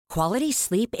Quality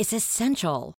sleep is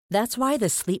essential. That's why the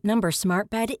Sleep Number Smart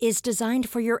Bed is designed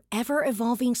for your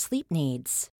ever-evolving sleep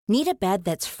needs. Need a bed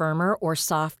that's firmer or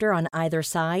softer on either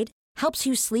side? Helps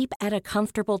you sleep at a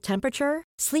comfortable temperature?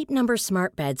 Sleep Number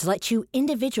Smart Beds let you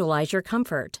individualize your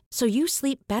comfort, so you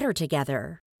sleep better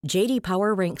together. J.D.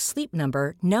 Power ranks Sleep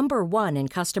Number number 1 in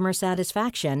customer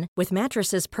satisfaction with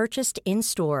mattresses purchased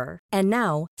in-store. And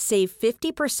now, save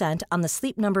 50% on the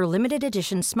Sleep Number Limited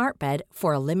Edition Smart Bed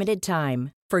for a limited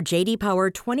time. For J.D. Power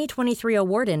 2023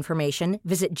 award information,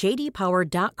 visit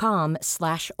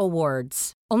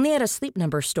jdpower.com/awards. Only at a Sleep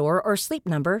Number store or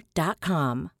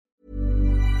sleepnumber.com.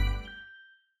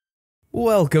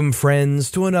 Welcome,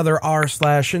 friends, to another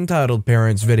rSlash Entitled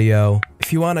Parents video.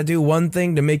 If you want to do one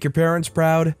thing to make your parents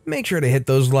proud, make sure to hit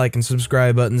those like and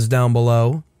subscribe buttons down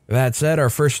below. That said, our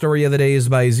first story of the day is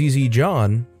by ZZ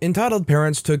John. Entitled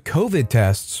Parents took COVID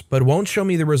tests, but won't show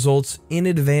me the results in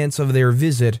advance of their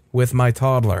visit with my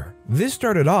toddler. This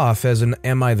started off as an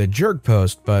Am I the Jerk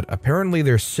post, but apparently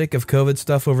they're sick of COVID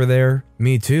stuff over there.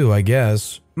 Me too, I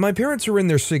guess. My parents are in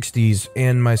their 60s,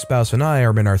 and my spouse and I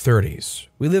are in our 30s.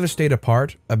 We live a state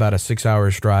apart, about a 6-hour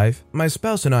drive. My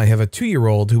spouse and I have a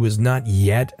 2-year-old who is not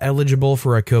yet eligible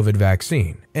for a COVID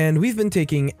vaccine, and we've been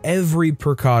taking every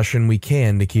precaution we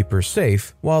can to keep her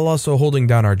safe, while also holding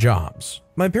down our jobs.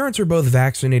 My parents are both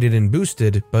vaccinated and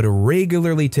boosted, but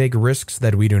regularly take risks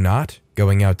that we do not.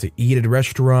 Going out to eat at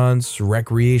restaurants,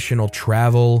 recreational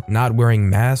travel, not wearing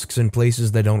masks in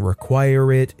places that don't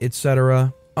require it,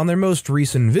 etc. On their most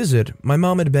recent visit, my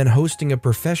mom had been hosting a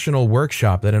professional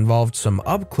workshop that involved some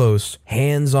up-close,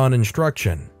 hands-on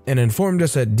instruction, and informed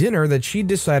us at dinner that she'd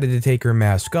decided to take her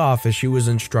mask off as she was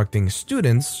instructing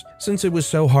students since it was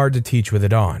so hard to teach with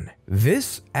it on.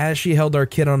 This as she held our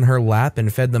kid on her lap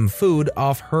and fed them food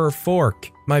off her fork.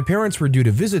 My parents were due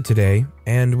to visit today,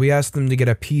 and we asked them to get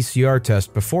a PCR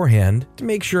test beforehand to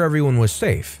make sure everyone was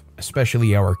safe,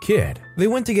 especially our kid. They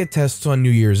went to get tests on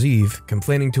New Year's Eve,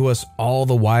 complaining to us all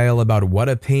the while about what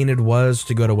a pain it was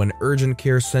to go to an urgent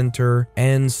care center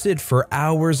and sit for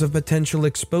hours of potential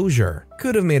exposure.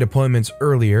 Could have made appointments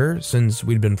earlier since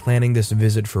we'd been planning this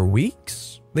visit for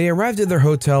weeks. They arrived at their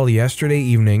hotel yesterday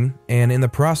evening, and in the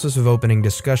process of opening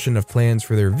discussion of plans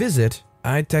for their visit,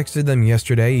 I texted them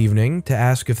yesterday evening to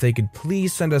ask if they could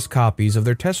please send us copies of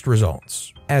their test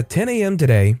results. At 10 a.m.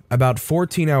 today, about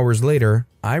 14 hours later,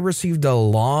 I received a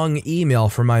long email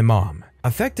from my mom,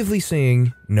 effectively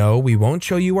saying, "No, we won't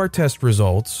show you our test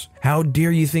results. How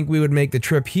dare you think we would make the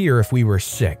trip here if we were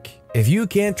sick? If you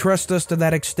can't trust us to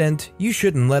that extent, you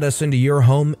shouldn't let us into your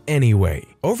home anyway."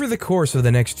 Over the course of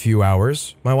the next few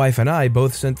hours, my wife and I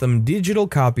both sent them digital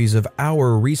copies of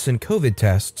our recent COVID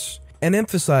tests and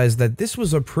emphasized that this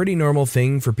was a pretty normal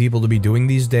thing for people to be doing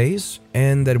these days,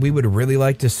 and that we would really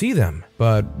like to see them,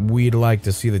 but we'd like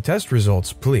to see the test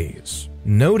results, please.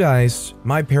 No dice,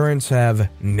 my parents have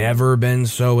never been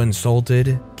so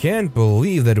insulted, can't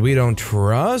believe that we don't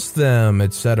trust them,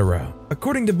 etc.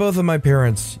 According to both of my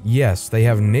parents, yes, they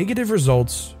have negative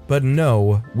results, but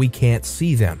no, we can't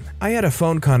see them. I had a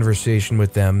phone conversation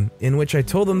with them in which I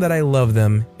told them that I love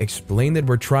them, explained that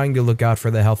we're trying to look out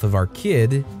for the health of our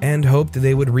kid, and hoped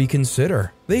they would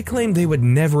reconsider. They claimed they would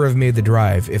never have made the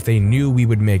drive if they knew we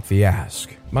would make the ask.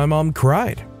 My mom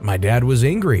cried. My dad was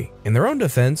angry. In their own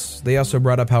defense, they also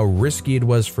brought up how risky it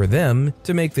was for them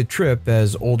to make the trip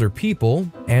as older people,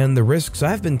 and the risks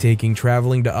I've been taking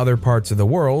traveling to other parts of the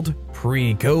world,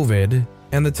 pre-COVID,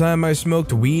 and the time I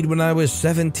smoked weed when I was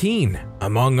 17,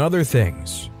 among other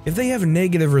things. If they have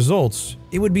negative results,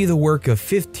 it would be the work of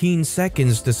 15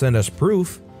 seconds to send us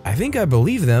proof. I think I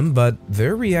believe them, but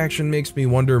their reaction makes me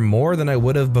wonder more than I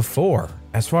would have before.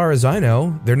 As far as I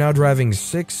know, they're now driving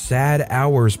 6 sad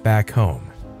hours back home.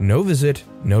 No visit,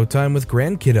 no time with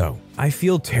grandkiddo. I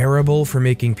feel terrible for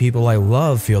making people I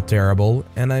love feel terrible,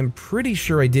 and I'm pretty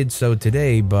sure I did so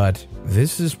today, but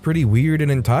this is pretty weird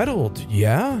and entitled,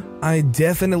 yeah? I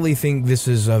definitely think this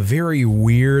is a very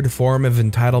weird form of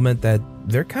entitlement that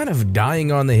they're kind of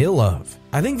dying on the hill of.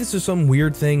 I think this is some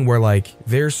weird thing where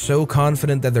they're so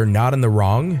confident that they're not in the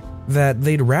wrong that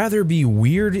they'd rather be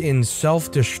weird and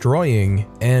self-destroying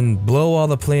and blow all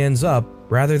the plans up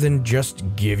rather than just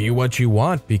give you what you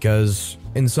want, because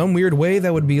in some weird way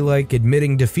that would be like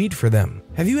admitting defeat for them.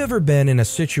 Have you ever been in a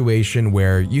situation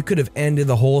where you could have ended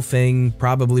the whole thing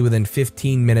probably within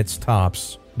 15 minutes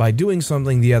tops by doing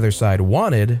something the other side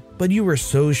wanted, but you were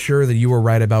so sure that you were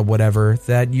right about whatever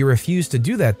that you refused to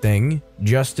do that thing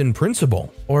just in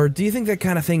principle? Or do you think that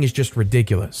kind of thing is just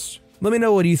ridiculous? Let me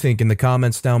know what you think in the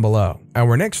comments down below.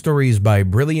 Our next story is by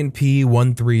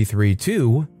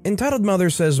BrilliantP1332. Entitled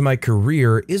Mother says my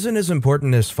career isn't as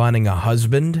important as finding a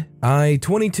husband. I,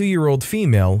 22-year-old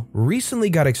female,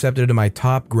 recently got accepted to my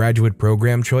top graduate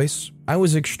program choice. I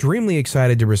was extremely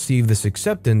excited to receive this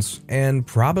acceptance and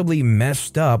probably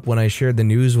messed up when I shared the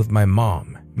news with my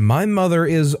mom. My mother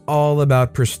is all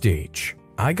about prestige.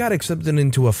 I got accepted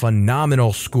into a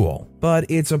phenomenal school, but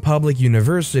it's a public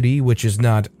university which is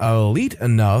not elite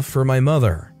enough for my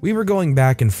mother. We were going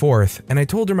back and forth, and I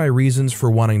told her my reasons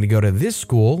for wanting to go to this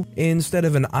school instead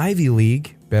of an Ivy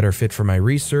League, better fit for my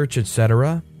research,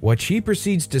 etc. What she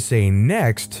proceeds to say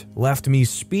next left me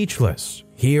speechless.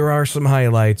 Here are some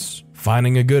highlights.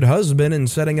 Finding a good husband and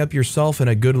setting up yourself in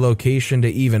a good location to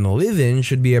even live in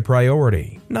should be a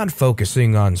priority, not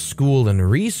focusing on school and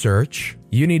research.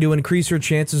 You need to increase your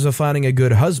chances of finding a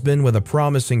good husband with a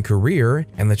promising career,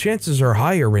 and the chances are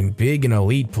higher in big and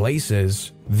elite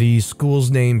places. These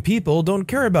schools name people don't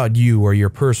care about you or your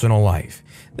personal life.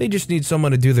 They just need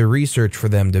someone to do the research for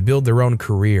them to build their own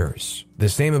careers. The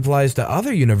same applies to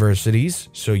other universities,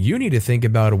 so you need to think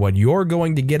about what you're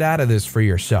going to get out of this for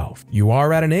yourself. You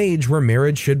are at an age where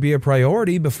marriage should be a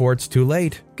priority before it's too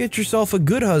late. Get yourself a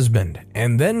good husband,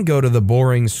 and then go to the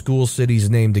boring school cities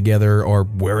named together or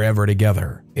wherever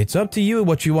together. It's up to you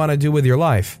what you want to do with your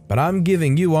life, but I'm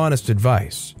giving you honest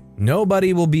advice.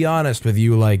 Nobody will be honest with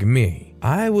you like me.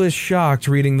 I was shocked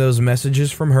reading those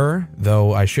messages from her,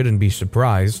 though I shouldn't be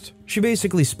surprised. She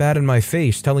basically spat in my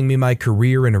face telling me my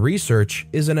career in research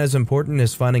isn't as important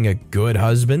as finding a good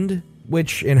husband,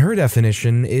 which in her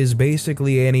definition is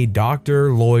basically any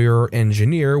doctor, lawyer,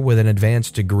 engineer with an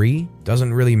advanced degree.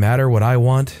 Doesn't really matter what I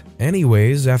want.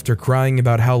 Anyways, after crying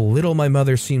about how little my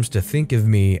mother seems to think of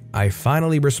me, I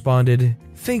finally responded,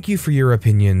 "Thank you for your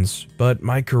opinions, but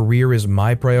my career is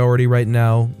my priority right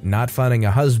now, not finding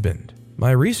a husband.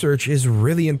 My research is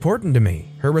really important to me."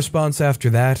 Her response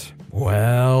after that,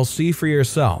 "Well, see for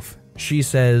yourself." She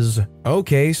says,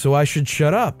 "Okay, so I should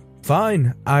shut up.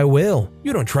 Fine, I will.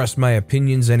 You don't trust my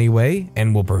opinions anyway,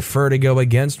 and will prefer to go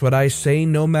against what I say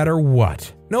no matter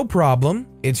what. No problem.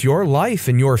 It's your life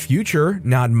and your future,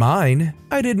 not mine.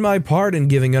 I did my part in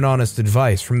giving an honest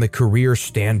advice from the career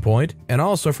standpoint and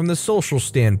also from the social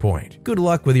standpoint. Good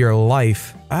luck with your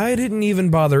life." I didn't even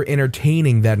bother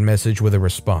entertaining that message with a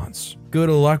response. Good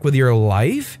luck with your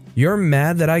life? You're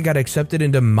mad that I got accepted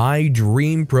into my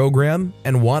dream program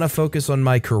and want to focus on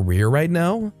my career right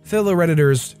now? Fellow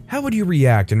Redditors, how would you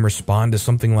react and respond to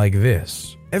something like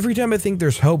this? Every time I think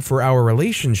there's hope for our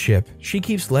relationship, she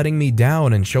keeps letting me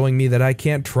down and showing me that I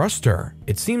can't trust her.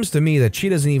 It seems to me that she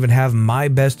doesn't even have my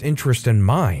best interest in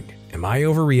mind. Am I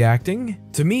overreacting?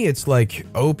 To me, it's like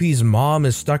OP's mom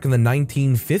is stuck in the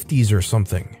 1950s or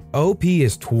something. OP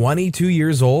is 22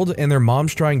 years old and their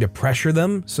mom's trying to pressure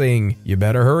them, saying, "You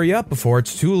better hurry up before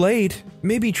it's too late."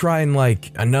 Maybe try in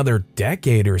like another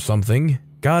decade or something.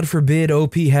 God forbid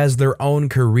OP has their own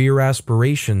career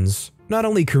aspirations. Not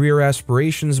only career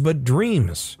aspirations, but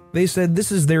dreams. They said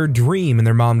this is their dream and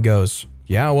their mom goes,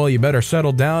 "Yeah, well, you better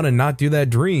settle down and not do that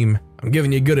dream. I'm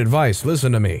giving you good advice,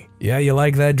 listen to me. Yeah, you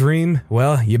like that dream?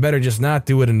 Well, you better just not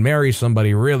do it and marry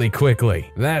somebody really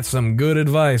quickly." That's some good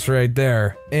advice right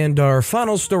there. And our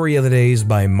final story of the day is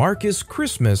by Marcus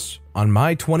Christmas. On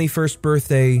my 21st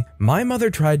birthday, my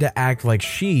mother tried to act like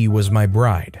she was my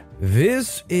bride.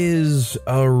 This is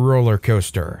a roller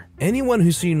coaster. Anyone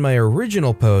who's seen my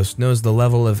original post knows the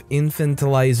level of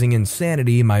infantilizing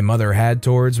insanity my mother had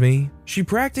towards me. She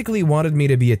practically wanted me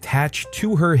to be attached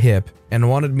to her hip and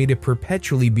wanted me to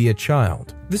perpetually be a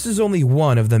child. This is only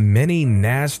one of the many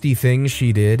nasty things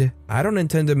she did. I don't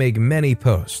intend to make many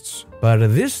posts,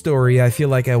 but this story I feel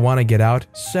like I want to get out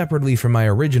separately from my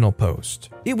original post.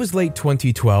 It was late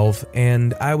 2012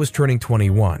 and I was turning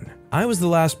 21. I was the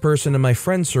last person in my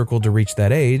friend circle to reach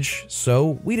that age,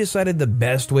 so we decided the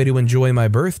best way to enjoy my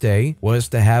birthday was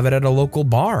to have it at a local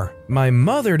bar. My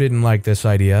mother didn't like this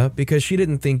idea because she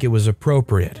didn't think it was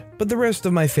appropriate, but the rest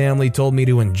of my family told me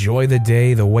to enjoy the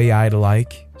day the way I'd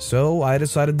like, so I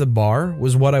decided the bar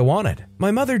was what I wanted.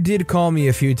 My mother did call me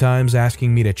a few times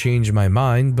asking me to change my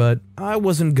mind, but I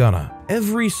wasn't gonna.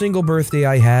 Every single birthday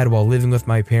I had while living with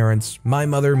my parents, my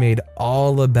mother made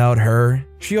all about her.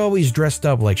 She always dressed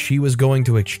up like she was going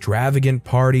to extravagant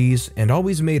parties and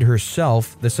always made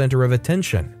herself the center of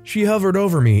attention. She hovered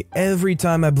over me every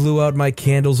time I blew out my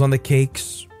candles on the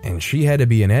cakes, and she had to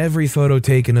be in every photo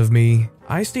taken of me.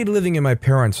 I stayed living in my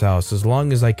parents' house as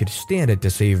long as I could stand it to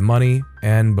save money,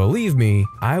 and believe me,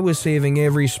 I was saving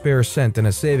every spare cent in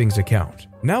a savings account.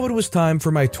 Now it was time for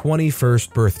my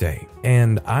 21st birthday,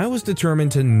 and I was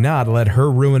determined to not let her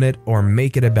ruin it or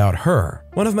make it about her.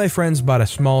 One of my friends bought a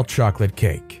small chocolate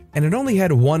cake, and it only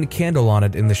had one candle on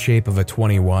it in the shape of a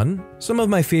 21. Some of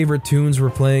my favorite tunes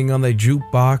were playing on the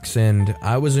jukebox, and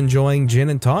I was enjoying gin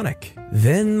and tonic.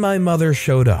 Then my mother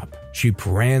showed up. She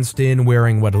pranced in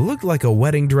wearing what looked like a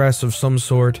wedding dress of some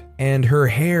sort, and her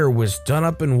hair was done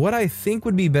up in what I think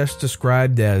would be best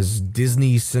described as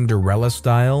Disney Cinderella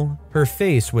style. Her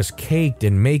face was caked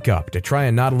in makeup to try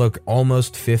and not look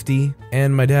almost 50,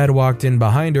 and my dad walked in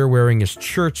behind her wearing his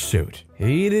church suit.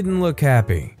 He didn't look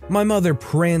happy. My mother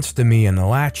pranced to me and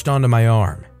latched onto my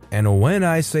arm. And when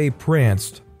I say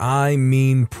pranced, I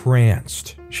mean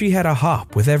pranced. She had a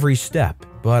hop with every step,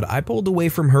 but I pulled away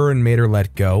from her and made her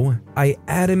let go. I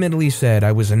adamantly said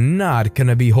I was not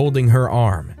gonna be holding her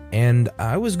arm, and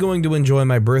I was going to enjoy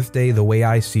my birthday the way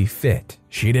I see fit.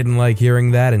 She didn't like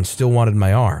hearing that and still wanted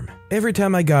my arm. Every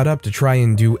time I got up to try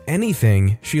and do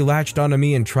anything, she latched onto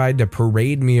me and tried to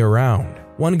parade me around.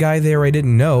 One guy there I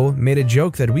didn't know made a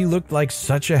joke that we looked like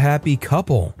such a happy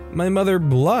couple. My mother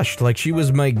blushed like she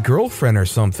was my girlfriend or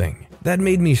something. That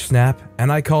made me snap,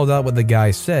 and I called out what the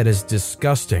guy said as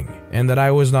disgusting, and that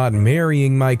I was not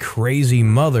marrying my crazy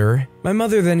mother. My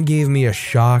mother then gave me a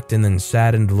shocked and then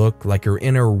saddened look like her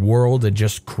inner world had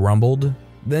just crumbled.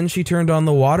 Then she turned on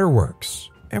the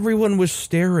waterworks. Everyone was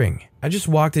staring. I just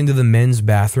walked into the men's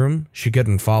bathroom. She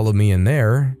couldn't follow me in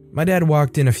there. My dad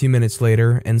walked in a few minutes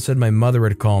later and said my mother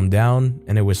had calmed down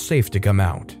and it was safe to come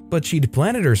out. But she'd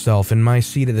planted herself in my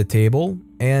seat at the table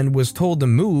and was told to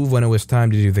move when it was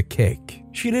time to do the cake.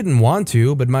 She didn't want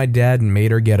to, but my dad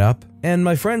made her get up, and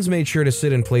my friends made sure to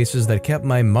sit in places that kept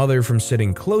my mother from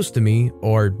sitting close to me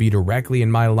or be directly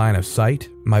in my line of sight.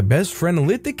 My best friend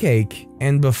lit the cake,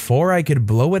 and before I could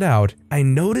blow it out, I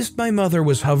noticed my mother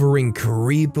was hovering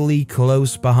creepily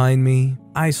close behind me.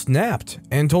 I snapped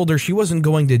and told her she wasn't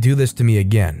going to do this to me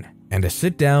again, and to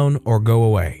sit down or go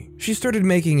away. She started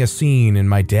making a scene and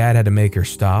my dad had to make her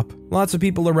stop. Lots of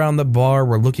people around the bar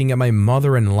were looking at my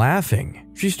mother and laughing.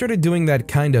 She started doing that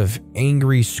kind of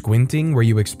angry squinting where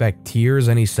you expect tears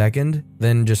any second,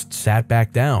 then just sat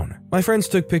back down. My friends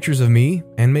took pictures of me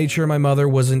and made sure my mother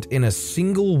wasn't in a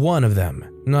single one of them.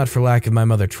 Not for lack of my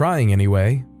mother trying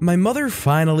anyway. My mother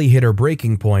finally hit her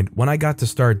breaking point when I got to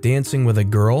start dancing with a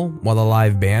girl while a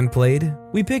live band played.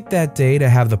 We picked that day to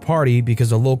have the party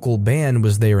because a local band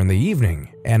was there in the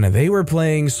evening, and they were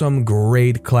playing some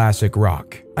great classic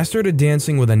rock. I started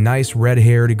dancing with a nice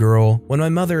red-haired girl when my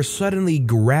mother suddenly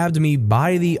grabbed me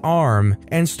by the arm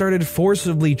and started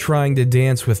forcibly trying to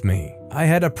dance with me. I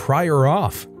had to pry her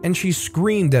off, and she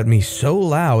screamed at me so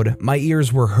loud my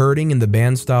ears were hurting and the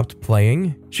band stopped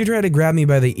playing. She tried to grab me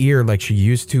by the ear like she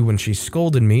used to when she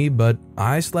scolded me, but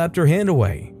I slapped her hand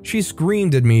away. She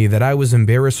screamed at me that I was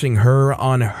embarrassing her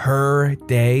on her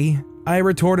day. I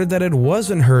retorted that it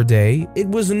wasn't her day, it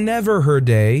was never her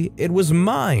day, it was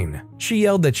mine. She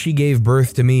yelled that she gave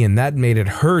birth to me and that made it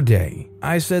her day.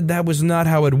 I said that was not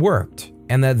how it worked,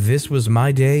 and that this was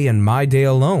my day and my day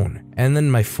alone, and then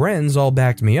my friends all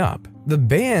backed me up. The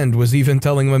band was even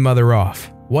telling my mother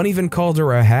off. One even called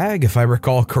her a hag if I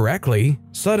recall correctly.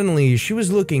 Suddenly, she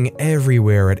was looking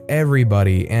everywhere at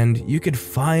everybody and you could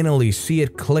finally see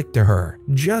it click to her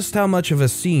just how much of a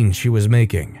scene she was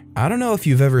making. I don't know if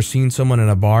you've ever seen someone in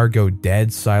a bar go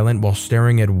dead silent while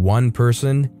staring at one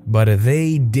person, but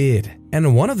they did.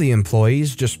 And one of the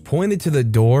employees just pointed to the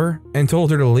door and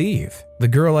told her to leave. The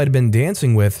girl I'd been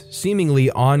dancing with, seemingly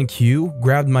on cue,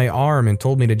 grabbed my arm and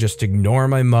told me to just ignore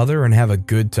my mother and have a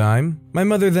good time. My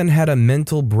mother then had a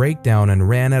mental breakdown and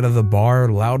ran out of the bar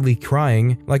loudly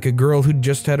crying like a girl who'd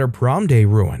just had her prom day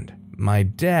ruined. My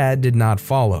dad did not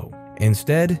follow.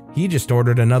 Instead, he just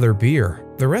ordered another beer.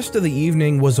 The rest of the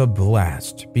evening was a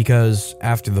blast because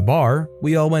after the bar,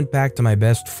 we all went back to my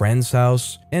best friend's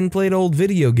house and played old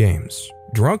video games.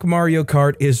 Drunk Mario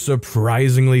Kart is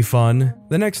surprisingly fun.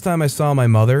 The next time I saw my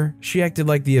mother, she acted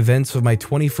like the events of my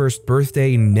 21st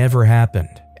birthday never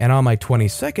happened. And on my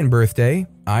 22nd birthday,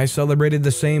 I celebrated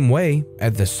the same way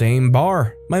at the same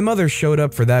bar. My mother showed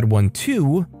up for that one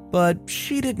too, but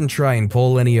she didn't try and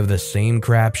pull any of the same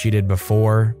crap she did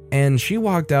before, and she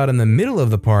walked out in the middle of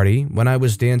the party when I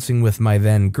was dancing with my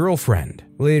then girlfriend.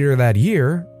 Later that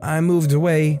year, I moved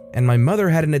away, and my mother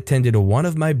hadn't attended one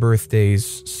of my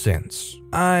birthdays since.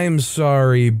 I'm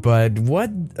sorry, but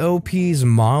what OP's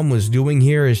mom was doing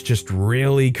here is just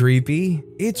really creepy.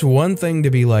 It's one thing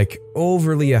to be like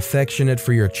overly affectionate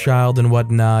for your child and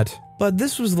whatnot, but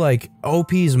this was like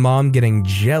OP's mom getting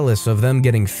jealous of them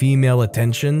getting female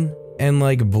attention, and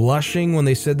like blushing when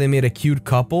they said they made a cute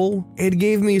couple, it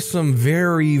gave me some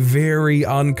very, very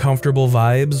uncomfortable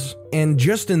vibes. And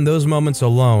just in those moments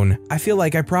alone, I feel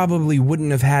like I probably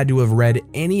wouldn't have had to have read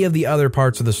any of the other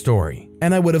parts of the story.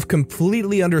 And I would have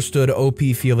completely understood OP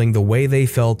feeling the way they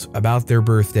felt about their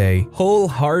birthday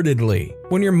wholeheartedly.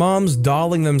 When your mom's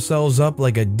dolling themselves up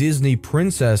like a Disney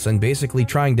princess and basically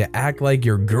trying to act like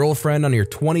your girlfriend on your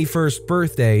 21st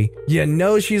birthday, you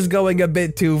know she's going a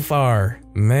bit too far.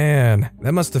 Man,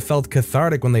 that must have felt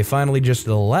cathartic when they finally just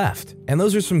left. And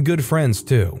those are some good friends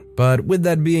too. But with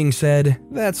that being said,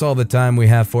 that's all the time we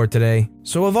have for today.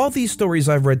 So of all these stories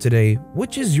I've read today,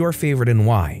 which is your favorite and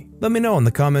why? Let me know in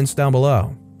the comments down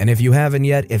below. And if you haven't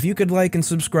yet, if you could like and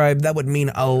subscribe, that would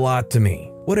mean a lot to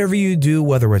me. Whatever you do,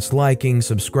 whether it's liking,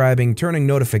 subscribing, turning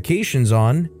notifications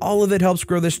on, all of it helps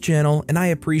grow this channel and I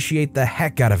appreciate the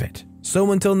heck out of it.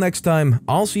 So until next time,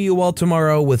 I'll see you all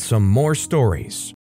tomorrow with some more stories.